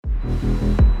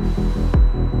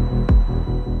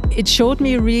It showed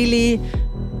me really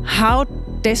how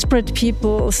desperate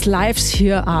people's lives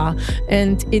here are.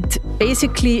 And it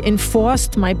basically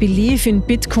enforced my belief in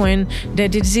Bitcoin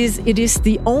that it is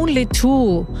the only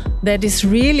tool that is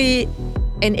really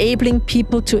enabling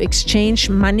people to exchange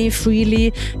money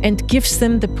freely and gives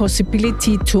them the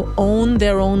possibility to own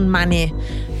their own money.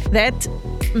 That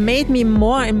made me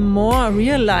more and more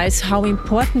realize how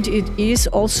important it is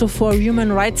also for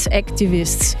human rights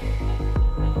activists.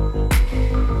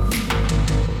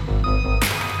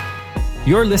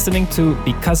 You're listening to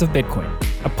Because of Bitcoin,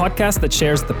 a podcast that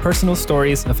shares the personal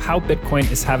stories of how Bitcoin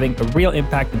is having a real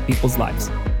impact in people's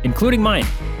lives, including mine.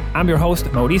 I'm your host,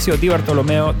 Mauricio Di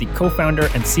Bartolomeo, the co-founder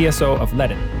and CSO of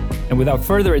Ledin. And without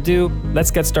further ado,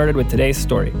 let's get started with today's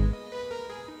story.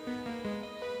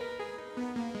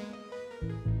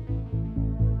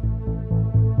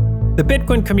 The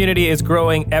Bitcoin community is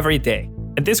growing every day,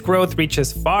 and this growth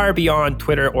reaches far beyond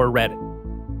Twitter or Reddit.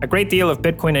 A great deal of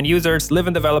Bitcoin end users live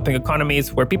in developing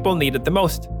economies where people need it the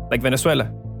most, like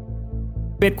Venezuela.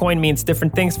 Bitcoin means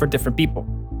different things for different people.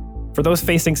 For those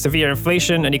facing severe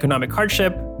inflation and economic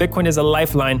hardship, Bitcoin is a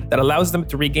lifeline that allows them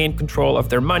to regain control of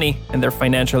their money and their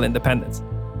financial independence.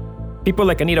 People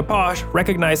like Anita Posch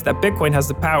recognize that Bitcoin has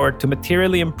the power to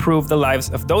materially improve the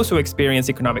lives of those who experience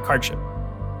economic hardship.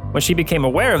 When she became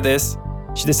aware of this,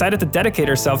 she decided to dedicate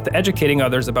herself to educating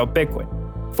others about Bitcoin,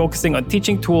 focusing on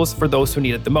teaching tools for those who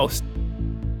need it the most.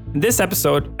 In this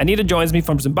episode, Anita joins me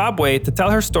from Zimbabwe to tell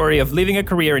her story of leaving a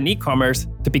career in e-commerce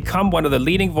to become one of the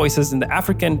leading voices in the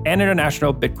African and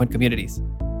international Bitcoin communities.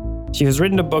 She has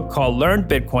written a book called Learn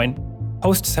Bitcoin,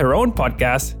 hosts her own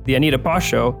podcast, The Anita Posch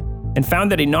Show, and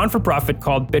founded a non-for-profit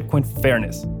called Bitcoin for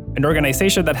Fairness, an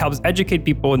organization that helps educate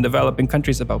people in developing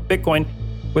countries about Bitcoin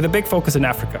with a big focus in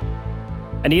Africa.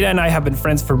 Anita and I have been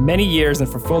friends for many years, and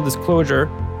for full disclosure,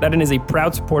 Ledin is a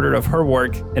proud supporter of her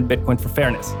work in Bitcoin for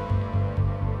Fairness.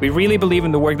 We really believe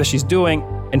in the work that she's doing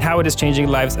and how it is changing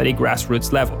lives at a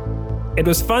grassroots level. It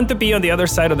was fun to be on the other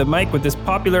side of the mic with this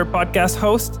popular podcast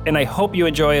host, and I hope you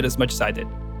enjoy it as much as I did.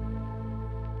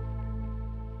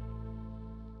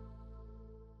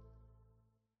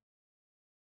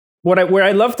 Where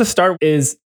I'd love to start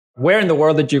is, where in the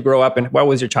world did you grow up and what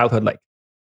was your childhood like?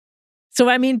 So,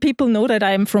 people know that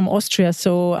I'm from Austria.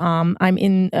 So I'm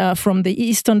from the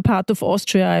eastern part of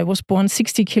Austria. I was born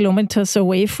 60 kilometers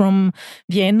away from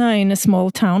Vienna in a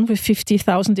small town with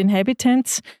 50,000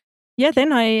 inhabitants. Yeah,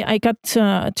 then I got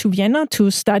to Vienna to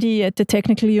study at the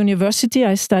Technical University.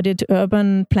 I studied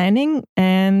urban planning.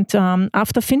 And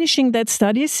after finishing that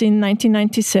studies in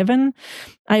 1997,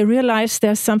 I realized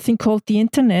there's something called the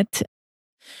internet.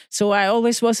 So I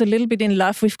always was a little bit in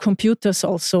love with computers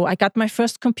also. I got my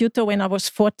first computer when I was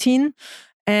 14,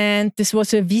 and this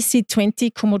was a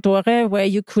VC20 Commodore where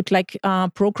you could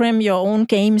program your own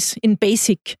games in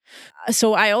BASIC.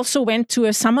 So I also went to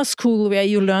a summer school where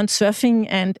you learned surfing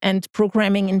and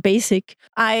programming in BASIC.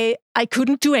 I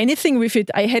couldn't do anything with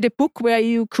it. I had a book where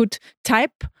you could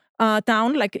type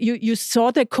down, you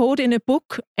saw the code in a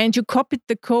book and you copied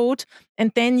the code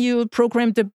and then you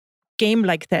programmed the game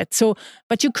like that. So,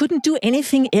 but you couldn't do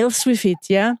anything else with it,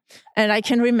 yeah? And I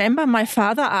can remember my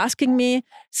father asking me,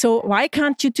 so why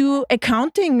can't you do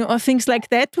accounting or things like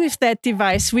that with that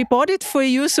device? We bought it for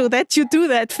you so that you do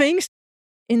that things.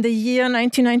 In the year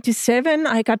 1997,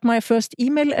 I got my first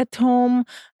email at home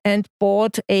and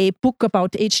bought a book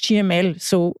about HTML,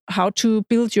 so how to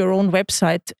build your own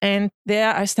website. And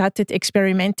there I started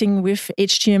experimenting with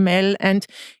HTML. And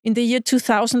in the year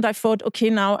 2000, I thought,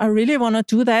 okay, now I really want to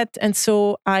do that. And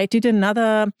so I did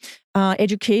another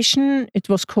education. It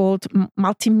was called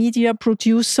Multimedia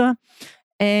Producer.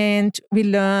 And we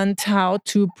learned how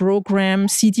to program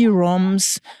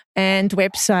CD-ROMs and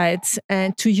websites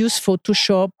and to use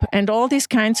Photoshop and all these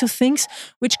kinds of things,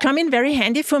 which come in very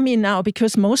handy for me now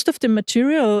because most of the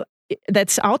material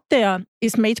that's out there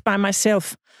is made by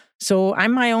myself. So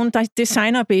I'm my own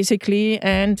designer, basically,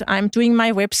 and I'm doing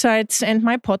my websites and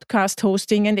my podcast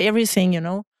hosting and everything,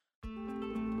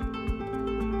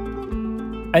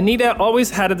 Anita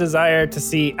always had a desire to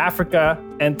see Africa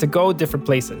and to go different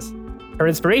places. Her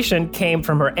inspiration came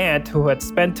from her aunt, who had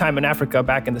spent time in Africa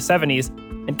back in the 70s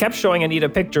and kept showing Anita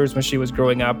pictures when she was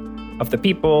growing up of the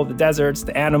people, the deserts,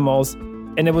 the animals,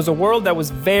 and it was a world that was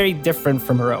very different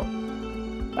from her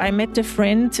own. I met a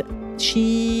friend.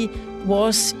 She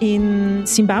was in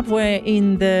Zimbabwe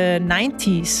in the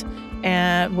 90s,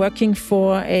 working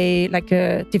for a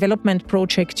development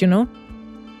project,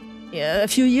 A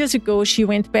few years ago, she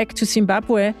went back to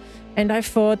Zimbabwe, and I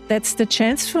thought that's the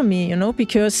chance for me,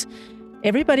 because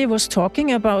everybody was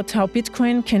talking about how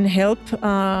Bitcoin can help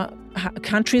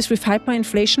countries with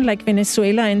hyperinflation like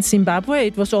Venezuela and Zimbabwe.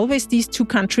 It was always these two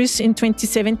countries in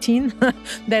 2017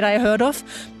 that I heard of.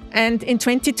 And in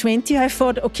 2020, I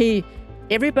thought, okay,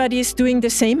 everybody is doing the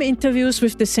same interviews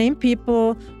with the same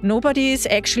people. Nobody is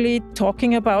actually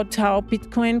talking about how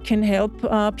Bitcoin can help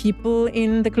people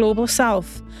in the global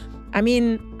south. I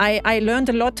mean, I learned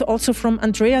a lot also from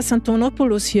Andreas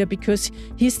Antonopoulos here, because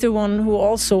he's the one who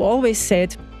also always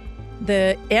said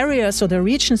the areas or the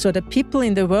regions or the people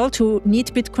in the world who need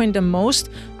Bitcoin the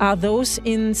most are those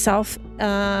in South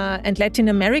and Latin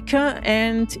America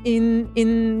and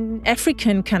in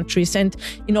African countries and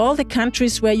in all the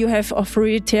countries where you have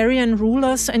authoritarian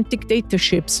rulers and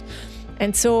dictatorships.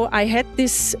 And so I had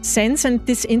this sense and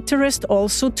this interest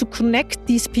also to connect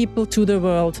these people to the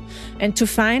world and to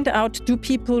find out, do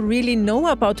people really know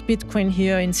about Bitcoin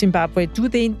here in Zimbabwe? Do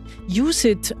they use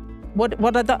it? What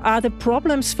are the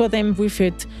problems for them with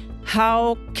it?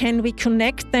 How can we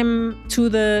connect them to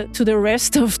the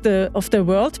rest of the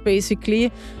world,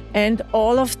 basically? And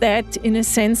all of that in a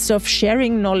sense of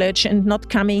sharing knowledge and not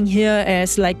coming here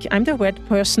as like, I'm the weird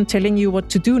person telling you what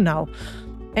to do now.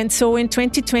 And so in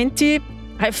 2020,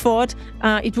 I thought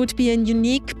it would be a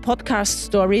unique podcast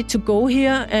story to go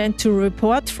here and to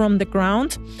report from the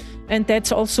ground. And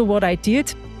that's also what I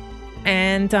did.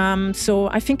 And so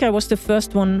I think I was the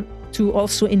first one to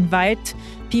also invite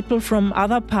people from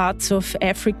other parts of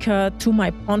Africa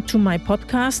onto my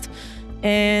podcast.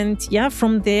 And yeah,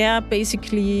 from there,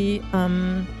 basically,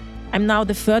 I'm now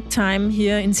the third time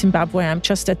here in Zimbabwe. I'm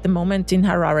just at the moment in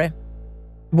Harare.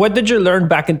 What did you learn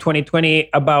back in 2020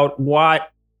 about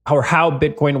what or how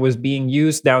Bitcoin was being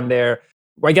used down there?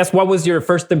 I guess, what was your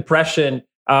first impression?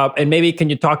 And maybe can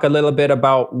you talk a little bit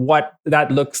about what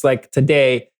that looks like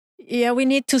today? Yeah, we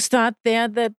need to start there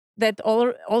that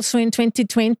also in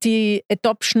 2020,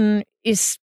 adoption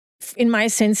is, in my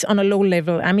sense, on a low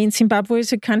level. I mean, Zimbabwe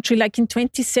is a country like in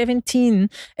 2017,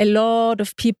 a lot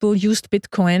of people used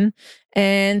Bitcoin.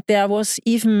 And there was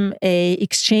even a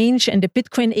exchange and a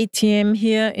Bitcoin ATM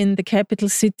here in the capital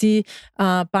city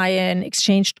by an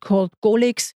exchange called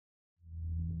Golix.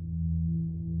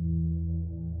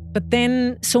 But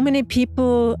then so many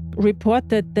people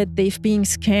reported that they've been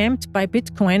scammed by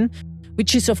Bitcoin,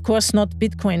 which is of course not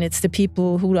Bitcoin. It's the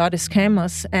people who are the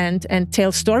scammers and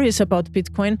tell stories about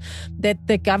Bitcoin, that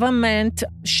the government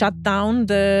shut down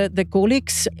the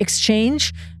Golix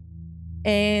exchange,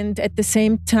 and at the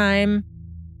same time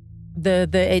the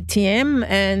ATM,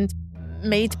 and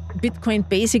made Bitcoin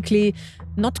basically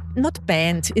not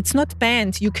banned. It's not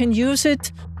banned. You can use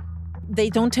it. They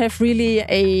don't have really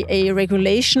a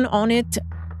regulation on it.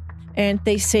 And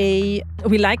they say,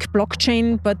 we like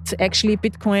blockchain, but actually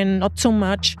Bitcoin not so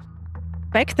much.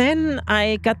 Back then,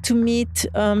 I got to meet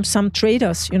some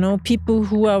traders, people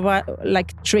who are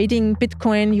like trading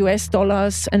Bitcoin, US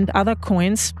dollars, and other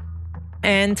coins.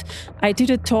 And I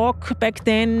did a talk back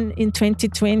then in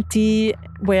 2020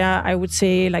 where I would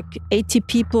say like 80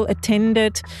 people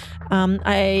attended.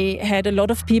 I had a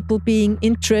lot of people being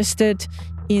interested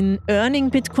in earning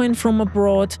Bitcoin from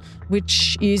abroad,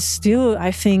 which is still,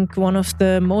 I think, one of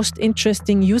the most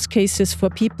interesting use cases for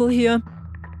people here.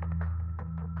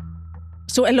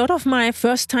 So a lot of my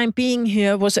first time being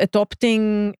here was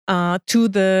adopting to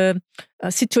the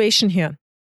situation here,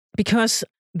 because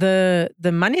the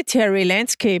monetary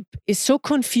landscape is so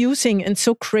confusing and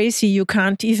so crazy you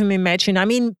can't even imagine. I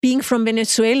mean, being from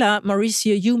Venezuela,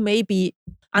 Mauricio, you may be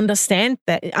understanding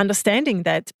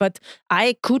that, but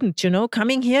I couldn't.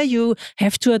 Coming here, you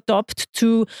have to adopt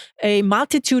to a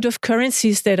multitude of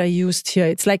currencies that are used here.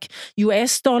 It's like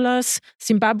US dollars,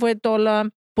 Zimbabwe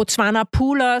dollar, Botswana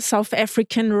pula, South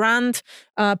African rand,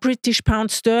 British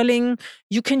pound sterling.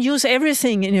 You can use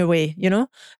everything in a way,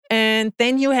 And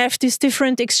then you have these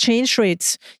different exchange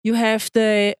rates. You have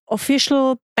the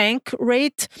official bank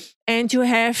rate and you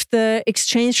have the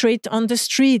exchange rate on the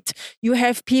street. You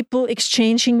have people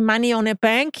exchanging money on a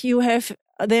bank. You have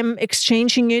them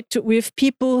exchanging it with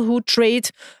people who trade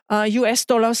US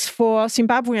dollars for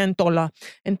Zimbabwean dollar.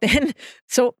 And then,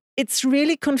 so it's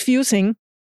really confusing.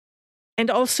 And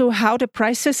also how the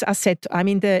prices are set. I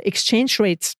mean, the exchange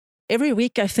rates. Every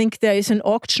week, I think there is an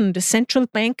auction. The central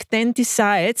bank then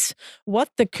decides what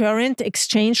the current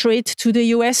exchange rate to the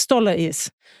US dollar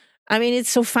is. I mean, it's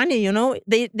so funny,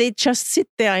 They just sit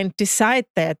there and decide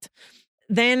that.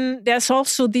 Then there's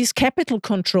also these capital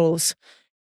controls.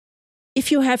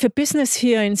 If you have a business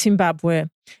here in Zimbabwe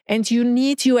and you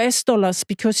need US dollars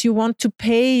because you want to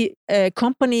pay a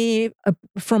company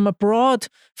from abroad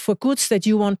for goods that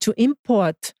you want to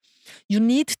import, You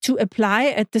need to apply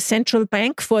at the central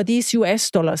bank for these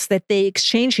US dollars that they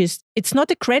exchange. It's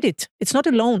not a credit. It's not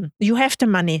a loan. You have the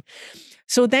money.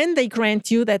 So then they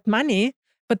grant you that money,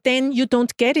 but then you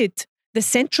don't get it. The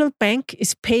central bank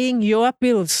is paying your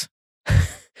bills.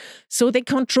 So they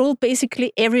control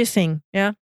basically everything.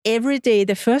 Yeah. Every day,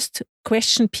 the first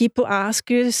question people ask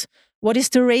is, what is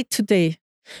the rate today?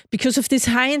 Because of this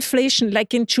high inflation,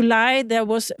 like in July, there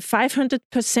was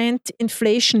 500%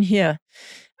 inflation here.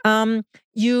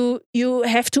 You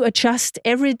have to adjust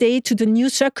every day to the new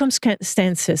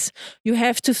circumstances. You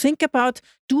have to think about,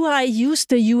 do I use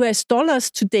the US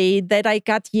dollars today that I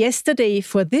got yesterday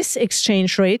for this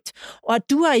exchange rate? Or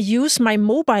do I use my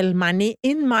mobile money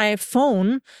in my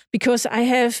phone because I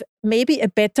have maybe a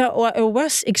better or a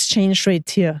worse exchange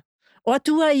rate here? Or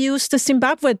do I use the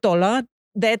Zimbabwe dollar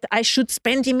that I should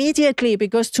spend immediately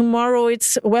because tomorrow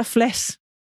it's worth less?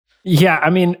 Yeah, I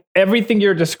mean, everything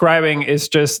you're describing is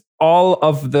just all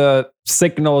of the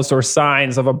signals or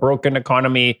signs of a broken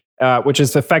economy, which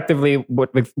is effectively what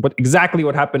exactly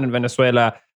what happened in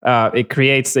Venezuela. It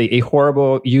creates a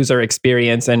horrible user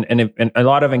experience and a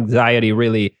lot of anxiety,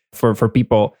 really, for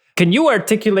people. Can you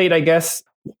articulate, I guess,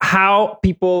 how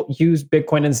people use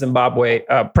Bitcoin in Zimbabwe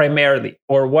primarily,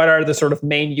 or what are the sort of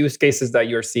main use cases that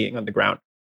you're seeing on the ground?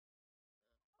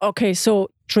 Okay,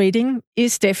 so trading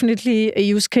is definitely a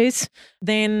use case.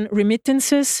 Then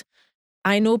remittances.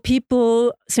 I know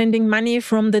people sending money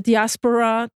from the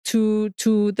diaspora to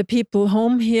the people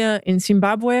home here in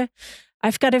Zimbabwe.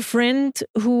 I've got a friend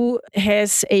who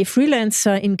has a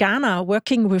freelancer in Ghana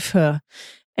working with her.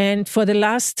 And for the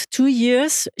last 2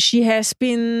 years, she has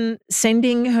been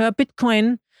sending her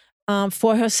Bitcoin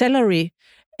for her salary.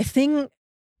 A thing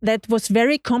that was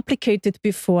very complicated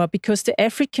before because the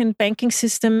African banking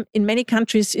system in many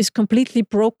countries is completely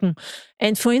broken.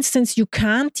 And for instance, you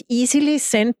can't easily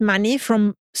send money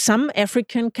from some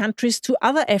African countries to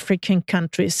other African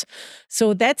countries.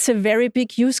 So that's a very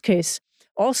big use case.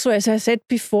 Also, as I said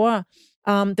before,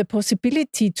 the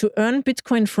possibility to earn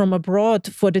Bitcoin from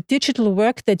abroad for the digital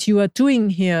work that you are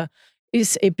doing here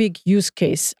is a big use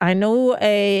case. I know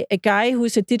a guy who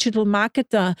is a digital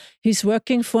marketer. He's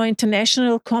working for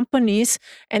international companies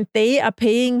and they are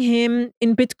paying him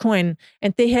in Bitcoin.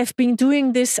 And they have been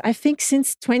doing this, I think,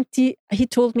 since he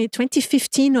told me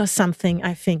 2015 or something,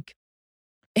 I think.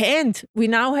 And we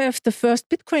now have the first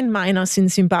Bitcoin miners in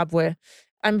Zimbabwe.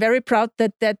 I'm very proud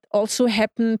that that also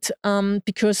happened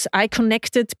because I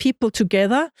connected people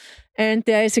together. And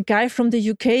there is a guy from the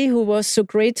UK who was so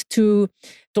great to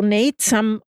donate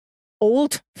some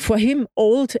old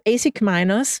ASIC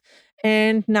miners.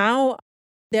 And now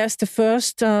there's the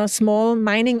first small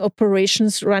mining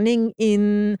operations running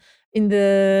in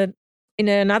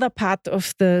another part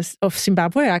of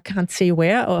Zimbabwe. I can't say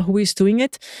where or who is doing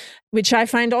it, which I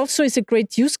find also is a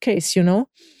great use case,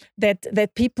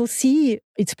 that people see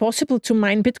it's possible to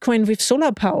mine Bitcoin with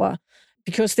solar power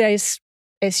because there is,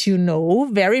 as you know,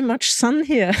 very much sun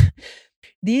here.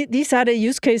 These are the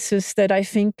use cases that I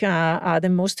think are the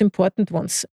most important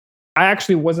ones. I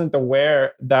actually wasn't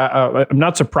aware that, I'm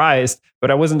not surprised, but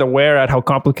I wasn't aware at how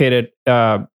complicated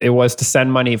it was to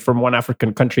send money from one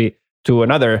African country to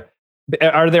another.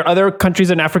 Are there other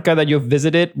countries in Africa that you've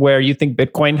visited where you think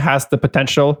Bitcoin has the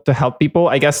potential to help people?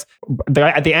 I guess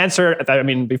the answer, I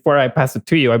mean, before I pass it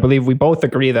to you, I believe we both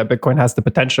agree that Bitcoin has the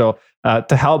potential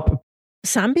to help.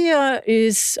 Zambia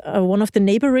is one of the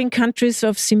neighboring countries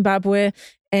of Zimbabwe,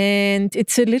 and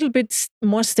it's a little bit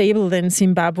more stable than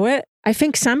Zimbabwe. I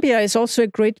think Zambia is also a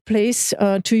great place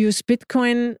to use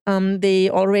Bitcoin. They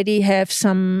already have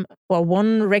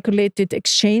one regulated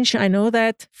exchange. I know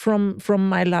that from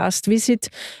my last visit.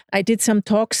 I did some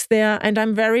talks there, and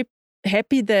I'm very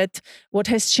happy that what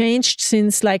has changed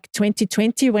since like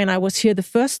 2020 when I was here the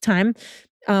first time.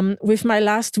 With my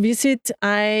last visit,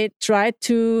 I tried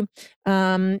to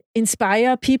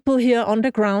inspire people here on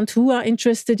the ground who are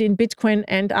interested in Bitcoin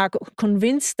and are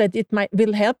convinced that it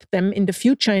will help them in the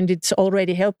future, and it's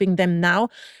already helping them now,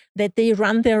 that they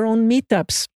run their own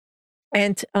meetups.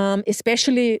 And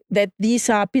especially that these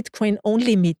are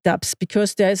Bitcoin-only meetups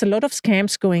because there's a lot of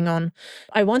scams going on.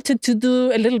 I wanted to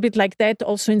do a little bit like that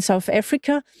also in South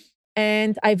Africa.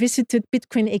 And I visited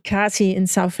Bitcoin Ekasi in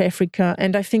South Africa.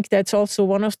 And I think that's also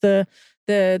one of the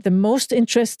most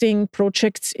interesting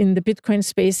projects in the Bitcoin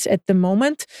space at the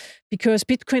moment, because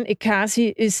Bitcoin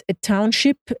Ekasi is a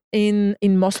township in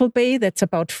Mossel Bay that's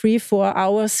about 3-4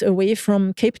 hours away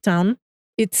from Cape Town.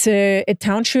 It's a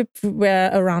township where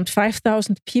around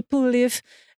 5,000 people live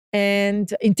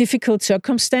and in difficult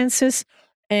circumstances.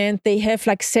 And they have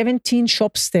like 17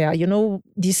 shops there,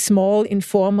 these small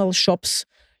informal shops.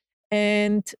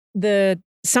 And the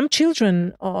some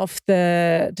children of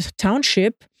the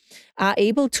township are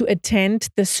able to attend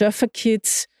the surfer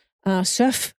kids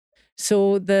surf.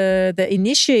 So the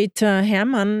initiator,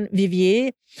 Herman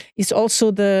Vivier, is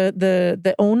also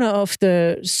the owner of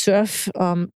the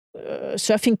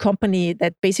surfing company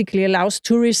that basically allows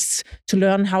tourists to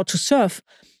learn how to surf.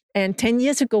 And 10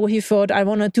 years ago, he thought, I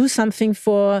want to do something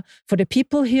for the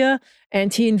people here.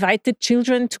 And he invited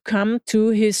children to come to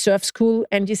his surf school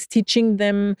and is teaching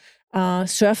them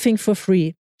surfing for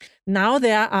free. Now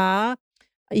there are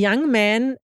young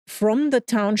men from the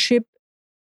township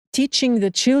teaching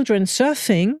the children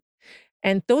surfing.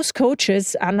 And those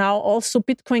coaches are now also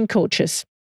Bitcoin coaches,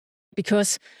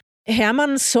 because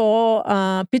Herman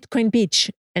saw Bitcoin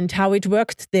Beach and how it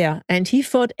worked there. And he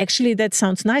thought, actually, that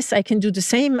sounds nice. I can do the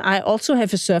same. I also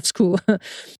have a surf school.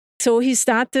 So he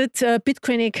started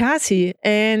Bitcoin Ekasi.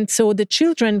 And so the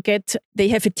children they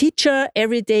have a teacher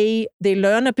every day. They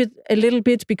learn a little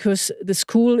bit because the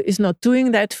school is not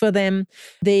doing that for them.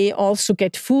 They also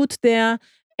get food there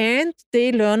and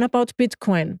they learn about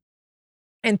Bitcoin.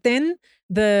 And then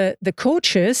the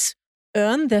coaches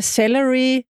earn their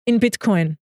salary in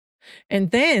Bitcoin.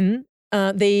 And then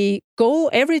they go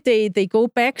every day, they go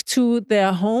back to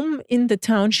their home in the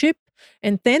township,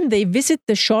 and then they visit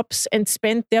the shops and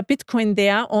spend their Bitcoin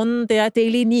there on their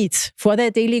daily needs, for their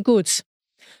daily goods.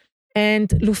 And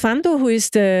Lufando, who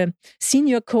is the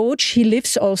senior coach, he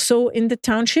lives also in the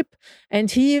township,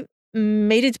 and he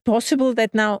made it possible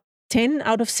that now 10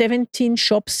 out of 17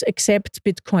 shops accept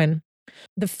Bitcoin.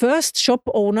 The first shop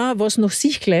owner was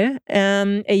Nosicle,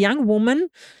 a young woman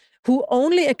who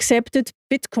only accepted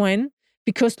Bitcoin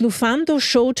because Lufando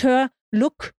showed her,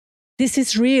 look, this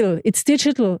is real, it's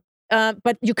digital,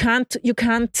 but you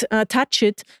can't touch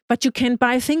it, but you can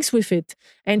buy things with it.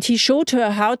 And he showed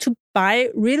her how to buy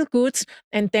real goods,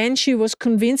 and then she was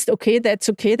convinced, okay,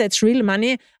 that's real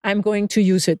money, I'm going to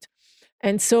use it.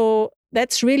 And so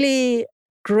that's really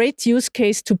great use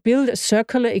case to build a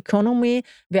circular economy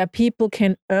where people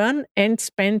can earn and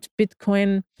spend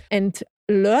Bitcoin and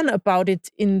learn about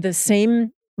it in the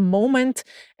same moment.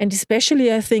 And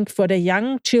especially, I think, for the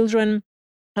young children,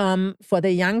 for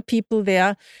the young people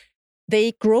there,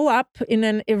 they grow up in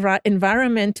an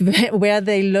environment where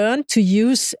they learn to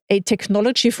use a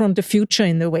technology from the future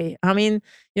in a way. I mean,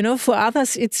 for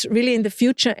others, it's really in the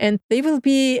future and they will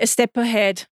be a step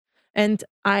ahead. And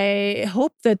I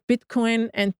hope that Bitcoin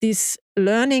and these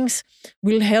learnings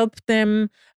will help them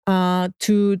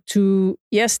to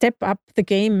step up the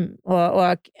game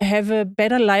or have a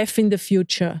better life in the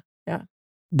future. Yeah,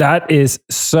 that is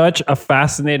such a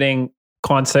fascinating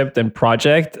concept and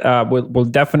project. We'll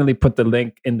definitely put the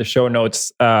link in the show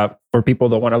notes for people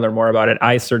that want to learn more about it.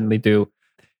 I certainly do.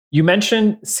 You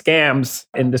mentioned scams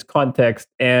in this context,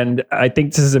 and I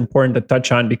think this is important to touch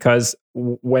on because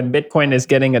when Bitcoin is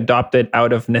getting adopted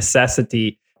out of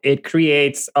necessity, it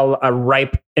creates a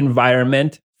ripe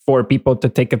environment for people to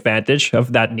take advantage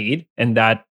of that need and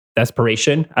that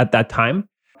desperation at that time.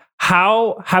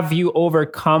 How have you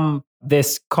overcome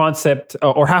this concept,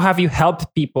 or how have you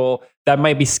helped people that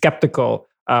might be skeptical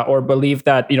or believe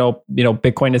that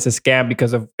Bitcoin is a scam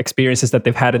because of experiences that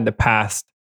they've had in the past?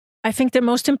 I think the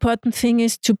most important thing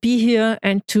is to be here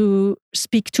and to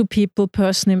speak to people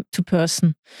person to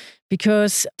person,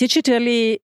 because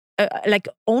digitally, like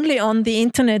only on the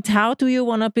internet, how do you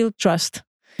want to build trust?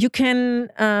 You can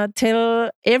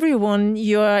tell everyone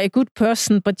you're a good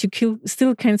person, but you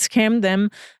still can scam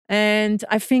them. And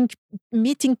I think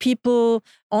meeting people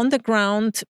on the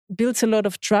ground builds a lot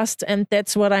of trust, and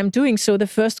that's what I'm doing. So the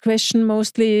first question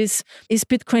mostly is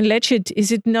Bitcoin legit?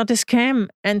 Is it not a scam?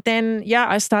 And then,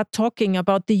 I start talking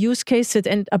about the use cases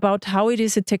and about how it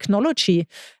is a technology,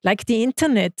 like the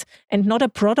internet, and not a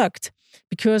product.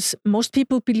 Because most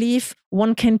people believe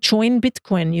one can join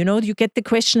Bitcoin. You get the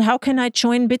question, how can I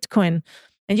join Bitcoin?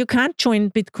 And you can't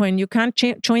join Bitcoin. You can't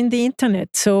join the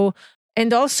internet. So,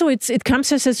 and also it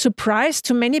comes as a surprise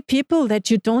to many people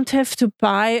that you don't have to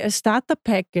buy a starter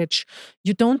package.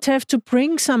 You don't have to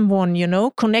bring someone,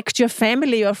 connect your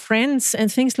family or friends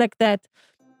and things like that.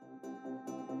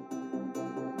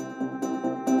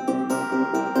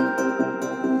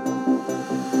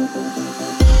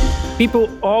 People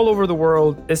all over the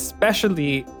world,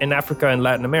 especially in Africa and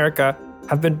Latin America,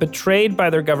 have been betrayed by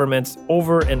their governments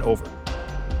over and over.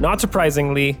 Not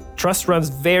surprisingly, trust runs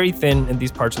very thin in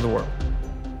these parts of the world.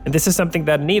 And this is something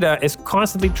that Anita is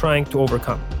constantly trying to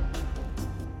overcome.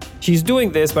 She's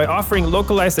doing this by offering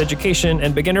localized education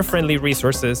and beginner-friendly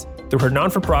resources through her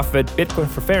non-for-profit Bitcoin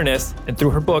for Fairness and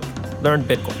through her book, Learn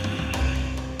Bitcoin.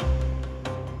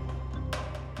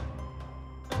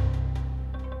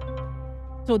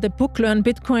 of the book Learn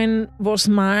Bitcoin was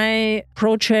my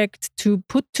project to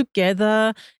put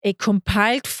together a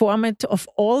compiled format of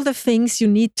all the things you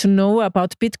need to know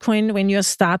about Bitcoin when you're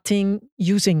starting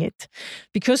using it.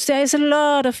 Because there is a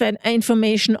lot of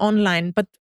information online, but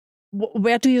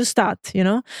where do you start,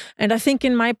 And I think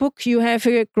in my book, you have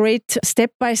a great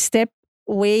step-by-step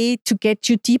way to get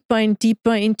you deeper and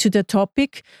deeper into the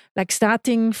topic, like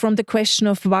starting from the question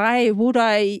of why would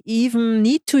I even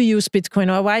need to use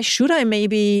Bitcoin, or why should I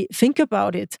maybe think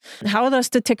about it? How does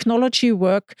the technology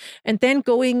work? And then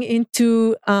going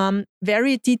into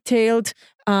very detailed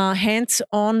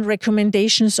hands-on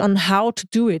recommendations on how to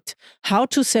do it, how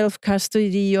to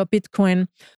self-custody your Bitcoin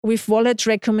with wallet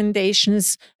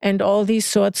recommendations and all these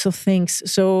sorts of things.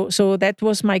 So that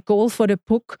was my goal for the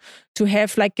book, to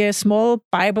have like a small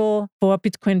Bible for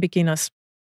Bitcoin beginners.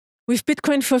 With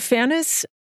Bitcoin for Fairness,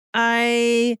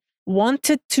 I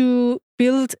wanted to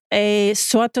build a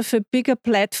sort of a bigger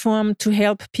platform to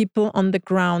help people on the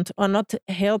ground, or not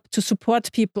help, to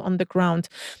support people on the ground.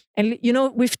 And,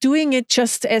 with doing it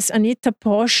just as Anita,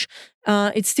 Posch,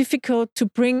 it's difficult to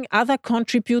bring other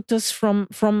contributors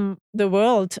from the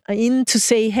world in to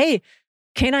say, hey,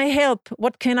 can I help?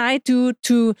 What can I do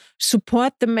to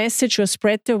support the message or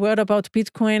spread the word about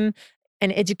Bitcoin,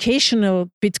 an educational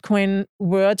Bitcoin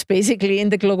word, basically, in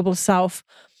the global South?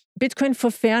 Bitcoin for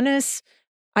Fairness,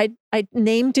 I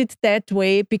named it that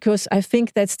way because I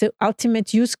think that's the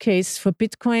ultimate use case for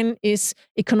Bitcoin, is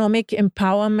economic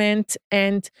empowerment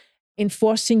and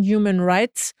enforcing human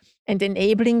rights and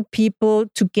enabling people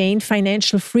to gain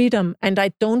financial freedom. And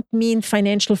I don't mean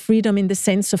financial freedom in the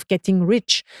sense of getting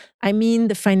rich. I mean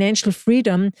the financial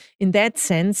freedom in that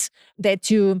sense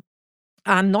that you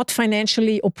are not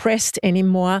financially oppressed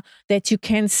anymore, that you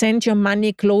can send your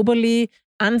money globally,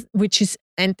 which is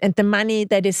and the money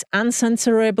that is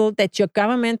uncensorable, that your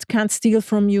government can't steal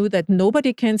from you, that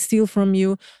nobody can steal from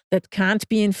you, that can't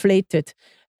be inflated.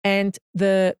 And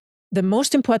the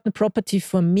most important property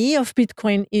for me of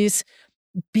Bitcoin is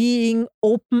being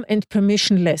open and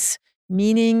permissionless,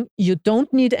 meaning you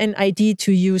don't need an ID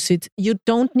to use it. You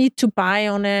don't need to buy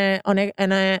on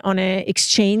a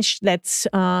exchange that's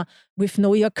with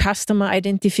know your customer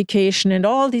identification and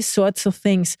all these sorts of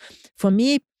things. For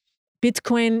me,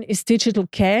 Bitcoin is digital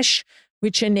cash,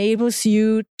 which enables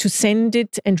you to send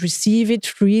it and receive it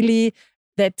freely.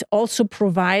 That also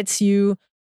provides you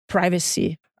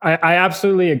privacy. I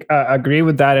absolutely agree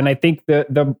with that. And I think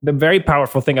the very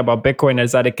powerful thing about Bitcoin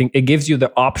is that it gives you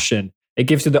the option. It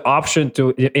gives you the option to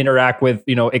interact with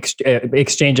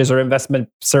exchanges or investment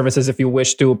services if you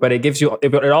wish to, but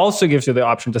it also gives you the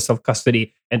option to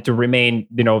self-custody and to remain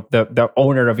the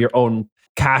owner of your own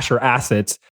cash or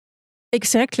assets.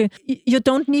 Exactly. You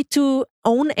don't need to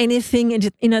own anything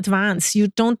in advance. You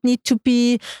don't need to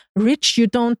be rich. You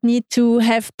don't need to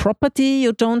have property.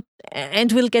 You don't,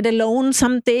 and will get a loan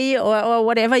someday or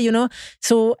whatever,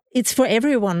 So it's for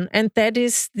everyone. And that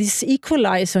is this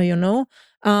equalizer,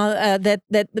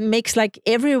 that makes like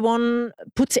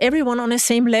puts everyone on the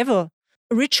same level.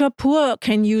 Rich or poor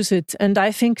can use it, and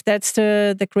I think that's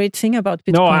the great thing about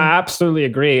Bitcoin. No, I absolutely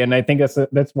agree, and I think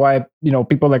that's why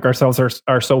people like ourselves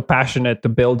are so passionate to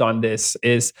build on this.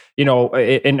 Is in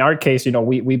our case,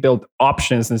 we build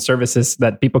options and services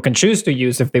that people can choose to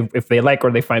use if they like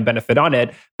or they find benefit on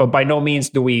it. But by no means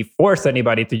do we force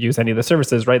anybody to use any of the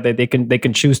services. Right? They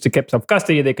can choose to keep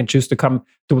self-custody. They can choose to come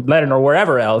to Lebanon or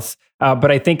wherever else. But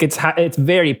I think it's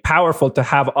very powerful to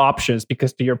have options,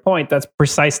 because to your point, that's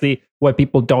precisely what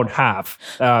people don't have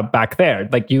back there.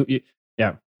 Like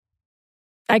yeah.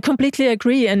 I completely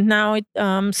agree. And now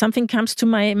something comes to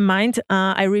my mind.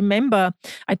 I remember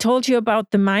I told you about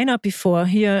the miner before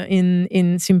here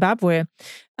in Zimbabwe.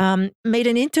 Made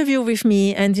an interview with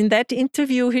me, and in that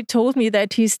interview he told me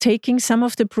that he's taking some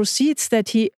of the proceeds that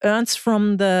he earns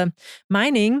from the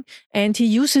mining and he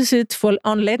uses it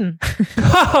on Lebanon.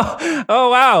 Oh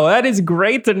wow, that is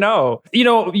great to know.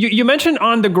 You mentioned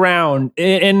on the ground,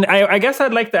 and I guess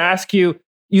I'd like to ask you.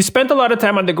 You spent a lot of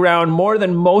time on the ground, more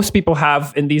than most people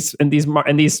have in these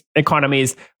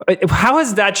economies. How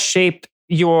has that shaped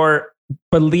your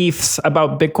beliefs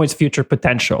about Bitcoin's future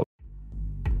potential?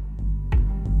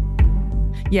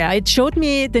 Yeah, it showed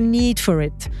me the need for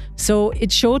it. So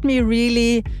it showed me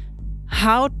really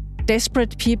how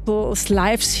desperate people's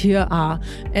lives here are.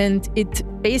 And it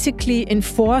basically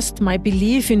enforced my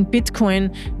belief in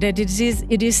Bitcoin that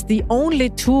it is the only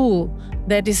tool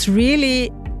that is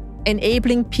really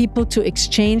enabling people to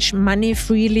exchange money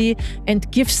freely and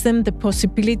gives them the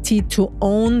possibility to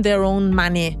own their own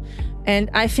money. And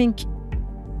I think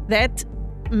that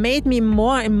made me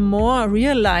more and more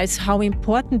realize how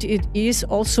important it is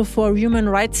also for human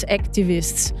rights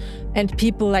activists and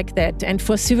people like that, and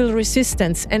for civil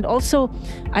resistance. And also,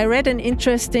 I read an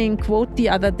interesting quote the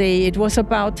other day. It was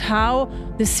about how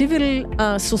the civil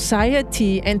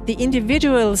society and the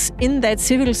individuals in that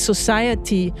civil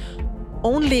society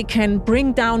only can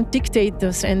bring down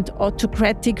dictators and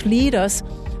autocratic leaders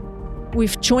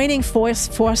with joining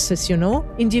forces,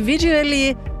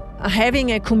 individually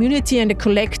having a community and a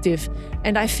collective.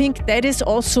 And I think that is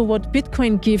also what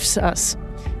Bitcoin gives us.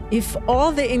 If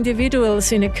all the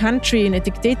individuals in a country, in a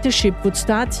dictatorship, would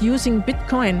start using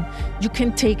Bitcoin, you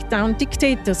can take down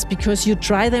dictators because you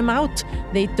dry them out.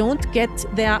 They don't get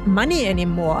their money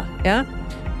anymore. Yeah?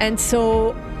 And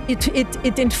so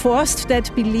it enforced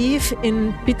that belief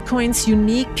in Bitcoin's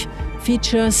unique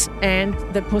features and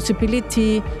the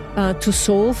possibility to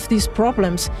solve these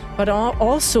problems. But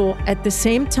also at the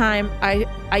same time,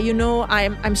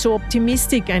 I'm so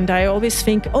optimistic, and I always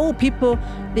think, people,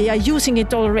 they are using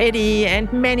it already,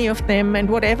 and many of them, and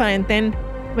whatever. And then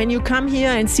when you come here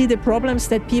and see the problems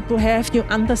that people have, you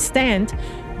understand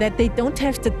that they don't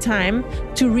have the time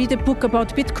to read a book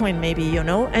about Bitcoin, maybe,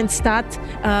 and start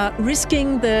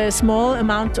risking the small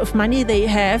amount of money they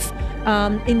have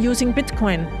in using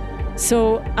Bitcoin.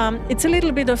 So it's a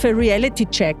little bit of a reality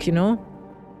check,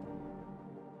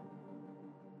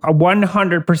 I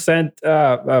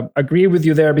 100% agree with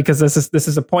you there, because this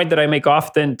is a point that I make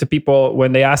often to people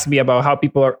when they ask me about how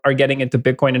people are getting into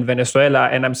Bitcoin in Venezuela.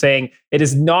 And I'm saying it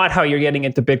is not how you're getting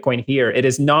into Bitcoin here. It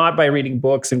is not by reading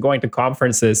books and going to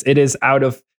conferences. It is out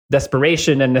of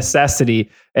desperation and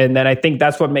necessity. And then I think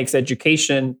that's what makes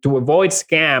education, to avoid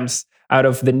scams out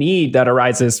of the need that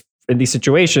arises in these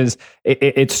situations,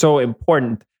 it's so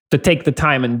important to take the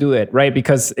time and do it, right?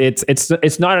 Because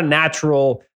it's not a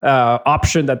natural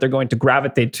option that they're going to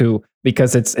gravitate to,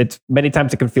 because it's many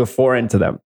times it can feel foreign to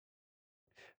them.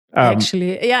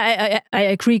 Actually, yeah, I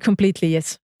agree completely.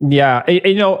 Yes. Yeah,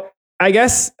 I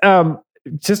guess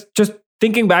just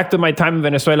thinking back to my time in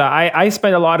Venezuela, I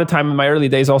spent a lot of time in my early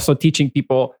days also teaching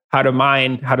people how to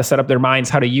mine, how to set up their mines,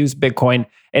 how to use Bitcoin.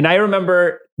 And I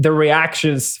remember the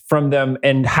reactions from them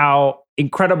and how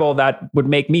incredible that would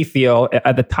make me feel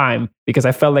at the time, because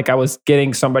I felt like I was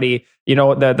getting somebody,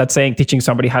 that saying, teaching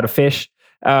somebody how to fish.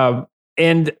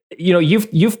 And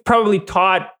you've probably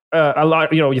taught a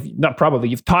lot.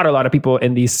 You've taught a lot of people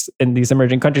in these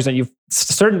emerging countries, and you've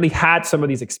certainly had some of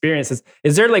these experiences.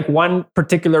 Is there like one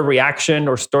particular reaction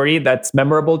or story that's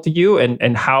memorable to you,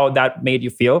 and how that made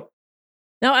you feel?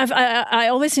 Now, I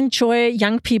always enjoy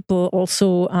young people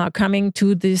also coming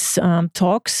to these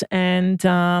talks and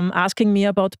asking me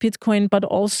about Bitcoin, but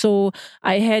also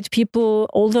I had people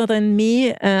older than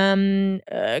me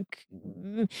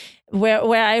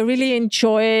where I really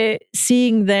enjoy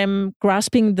seeing them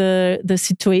grasping the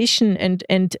situation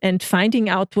and finding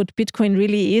out what Bitcoin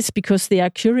really is, because they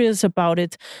are curious about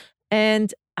it.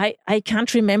 And I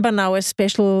can't remember now a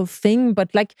special thing,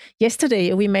 but like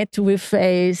yesterday we met with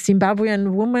a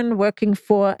Zimbabwean woman working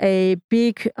for a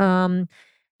big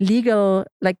legal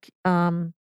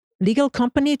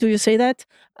company. Do you say that?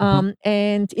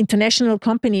 And international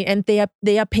company, and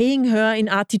they are paying her in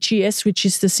RTGS, which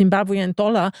is the Zimbabwean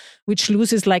dollar, which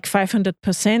loses like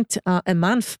 500% a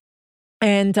month.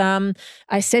 And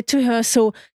I said to her,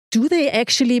 so do they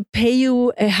actually pay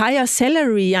you a higher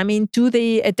salary? I mean, do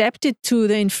they adapt it to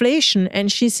the inflation?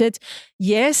 And she said,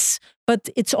 yes, but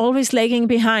it's always lagging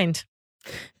behind.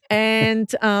 And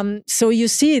so you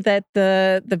see that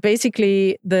the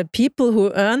basically the people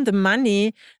who earn the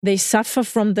money, they suffer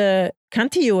from the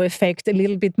Cantillon effect a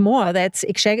little bit more. That's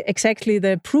exactly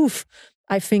the proof,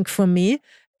 I think, for me.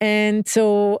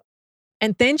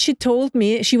 And then she told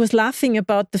me, she was laughing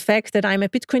about the fact that I'm a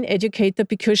Bitcoin educator,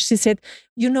 because she said,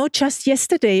 just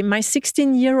yesterday, my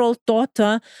 16-year-old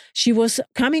daughter, she was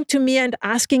coming to me and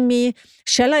asking me,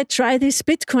 shall I try this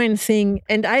Bitcoin thing?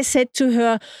 And I said to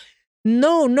her,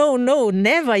 no,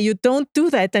 never. You don't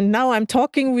do that. And now I'm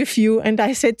talking with you. And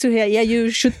I said to her, yeah, you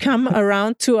should come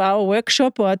around to our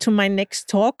workshop or to my next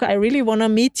talk. I really want to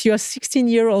meet your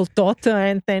 16-year-old daughter,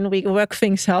 and then we work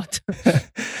things out.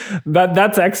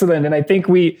 That's excellent. And I think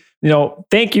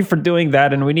thank you for doing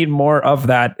that. And we need more of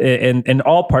that in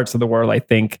all parts of the world, I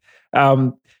think.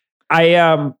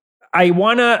 I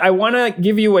wanna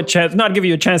give you a chance, not give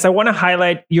you a chance. I want to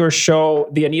highlight your show,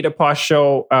 the Anita Posch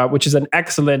Show, which is an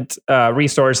excellent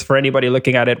resource for anybody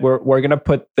looking at it. We're gonna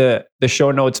put the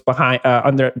show notes behind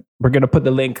under. We're gonna put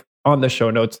the link on the show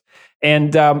notes.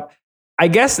 And I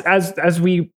guess as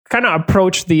we kind of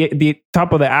approach the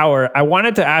top of the hour, I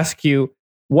wanted to ask you,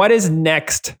 what is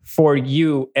next for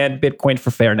you and Bitcoin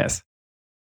for Fairness?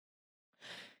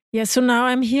 Yeah, so now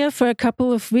I'm here for a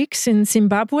couple of weeks in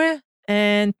Zimbabwe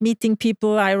and meeting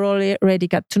people I already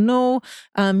got to know,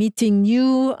 meeting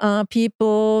new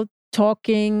people,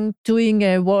 talking, doing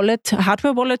a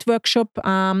hardware wallet workshop.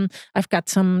 I've got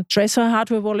some Trezor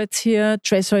hardware wallets here.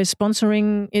 Trezor is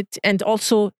sponsoring it, and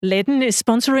also Leden is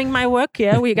sponsoring my work.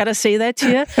 Yeah, we got to say that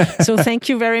here. So thank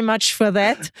you very much for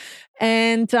that.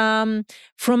 And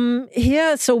from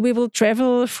here, so we will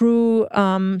travel through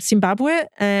Zimbabwe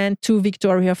and to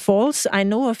Victoria Falls. I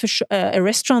know of a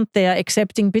restaurant there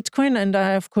accepting Bitcoin, and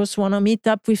I, of course, want to meet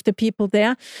up with the people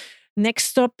there. Next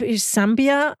stop is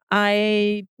Zambia.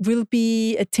 I will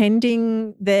be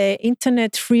attending the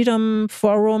Internet Freedom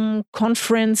Forum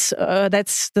conference.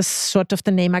 That's the sort of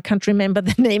the name. I can't remember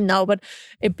the name now, but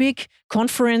a big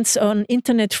conference on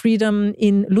Internet freedom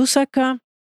in Lusaka.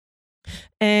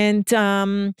 And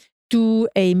do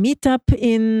a meetup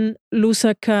in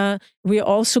Lusaka. We're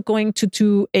also going to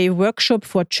do a workshop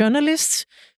for journalists,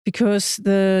 because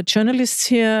the journalists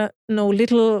here know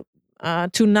little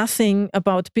to nothing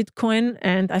about Bitcoin.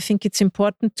 And I think it's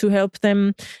important to help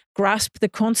them grasp the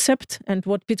concept and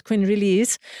what Bitcoin really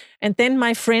is. And then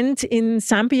my friend in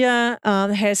Zambia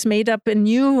has made up a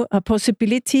new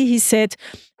possibility. He said,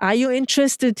 are you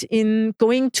interested in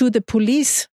going to the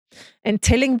police and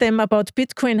telling them about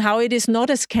Bitcoin, how it is not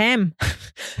a scam?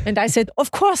 And I said, of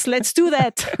course, let's do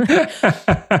that.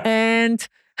 And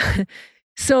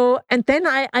so, and then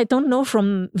I don't know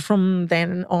from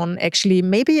then on, actually.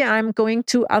 Maybe I'm going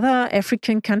to other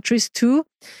African countries too.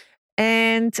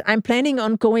 And I'm planning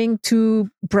on going to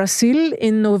Brazil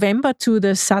in November to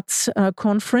the SATS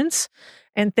conference,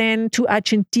 and then to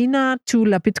Argentina to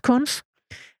La BitConf,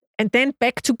 and then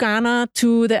back to Ghana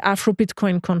to the Afro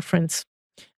Bitcoin conference.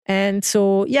 And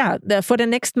so, yeah, for the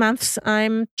next months,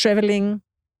 I'm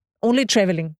only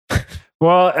traveling.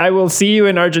 Well, I will see you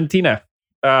in Argentina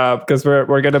because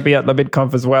we're going to be at La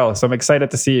BitConf as well. So I'm excited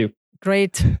to see you.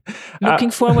 Great.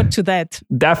 Looking forward to that.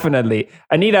 Definitely.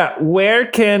 Anita, where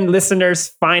can listeners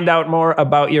find out more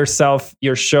about yourself,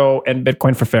 your show, and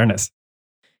Bitcoin for Fairness?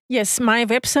 Yes, my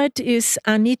website is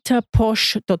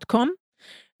anitaposch.com.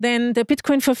 Then the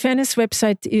Bitcoin for Fairness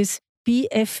website is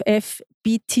bffbtc.org.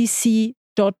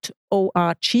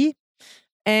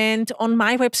 And on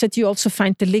my website, you also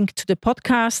find the link to the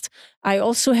podcast. I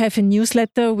also have a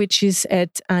newsletter, which is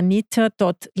at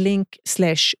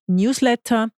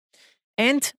anita.link/newsletter.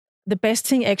 And the best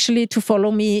thing actually to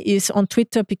follow me is on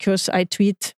Twitter, because I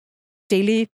tweet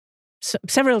daily,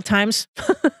 several times,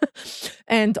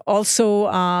 and also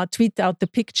tweet out the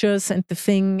pictures and the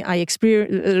thing I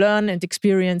learn and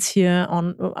experience here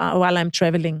on while I'm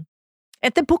traveling.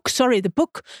 The book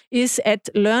is at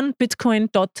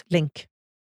learnbitcoin.link.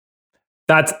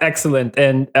 That's excellent.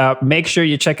 And make sure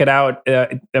you check it out.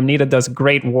 Anita does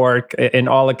great work in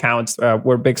all accounts.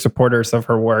 We're big supporters of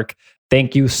her work.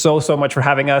 Thank you so much for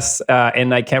having us.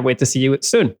 And I can't wait to see you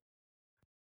soon.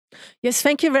 Yes,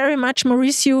 thank you very much,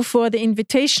 Mauricio, for the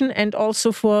invitation and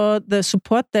also for the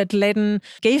support that Leden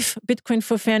gave Bitcoin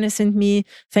for Fairness and me.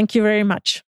 Thank you very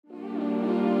much.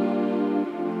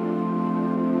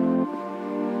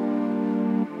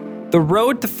 The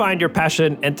road to find your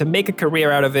passion and to make a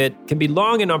career out of it can be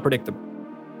long and unpredictable.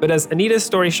 But as Anita's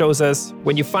story shows us,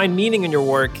 when you find meaning in your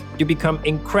work, you become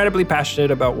incredibly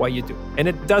passionate about what you do, and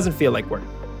it doesn't feel like work.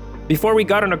 Before we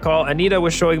got on a call, Anita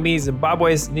was showing me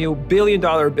Zimbabwe's new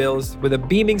billion-dollar bills with a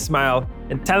beaming smile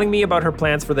and telling me about her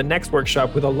plans for the next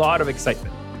workshop with a lot of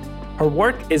excitement. Her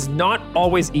work is not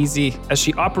always easy, as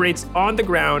she operates on the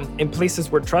ground in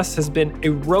places where trust has been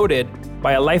eroded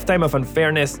by a lifetime of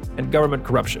unfairness and government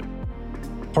corruption.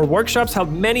 Her workshops help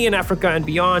many in Africa and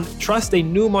beyond trust a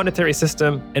new monetary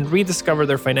system and rediscover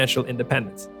their financial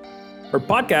independence. Her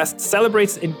podcast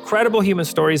celebrates incredible human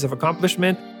stories of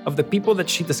accomplishment of the people that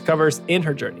she discovers in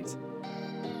her journeys.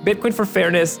 Bitcoin for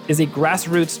Fairness is a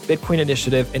grassroots Bitcoin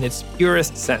initiative in its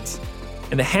purest sense,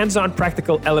 and the hands-on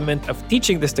practical element of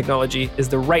teaching this technology is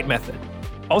the right method,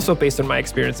 also based on my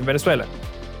experience in Venezuela.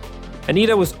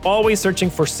 Anita was always searching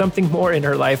for something more in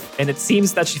her life, and it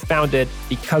seems that she found it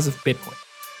because of Bitcoin.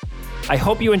 I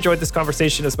hope you enjoyed this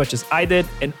conversation as much as I did,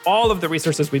 and all of the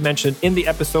resources we mentioned in the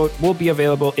episode will be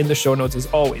available in the show notes as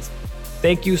always.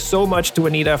 Thank you so much to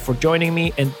Anita for joining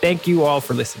me, and thank you all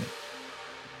for listening.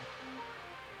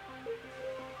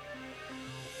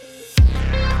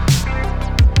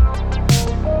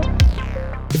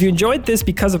 If you enjoyed this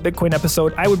Because of Bitcoin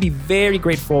episode, I would be very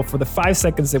grateful for the 5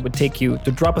 seconds it would take you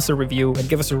to drop us a review and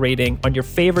give us a rating on your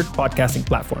favorite podcasting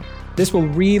platform. This will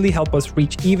really help us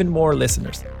reach even more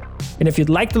listeners. And if you'd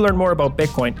like to learn more about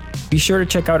Bitcoin, be sure to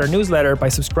check out our newsletter by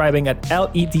subscribing at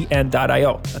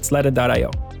ledn.io. That's leden.io.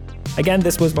 Again,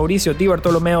 this was Mauricio Di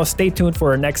Bartolomeo. Stay tuned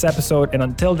for our next episode. And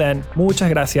until then, muchas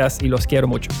gracias y los quiero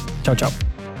mucho. Chao, chao.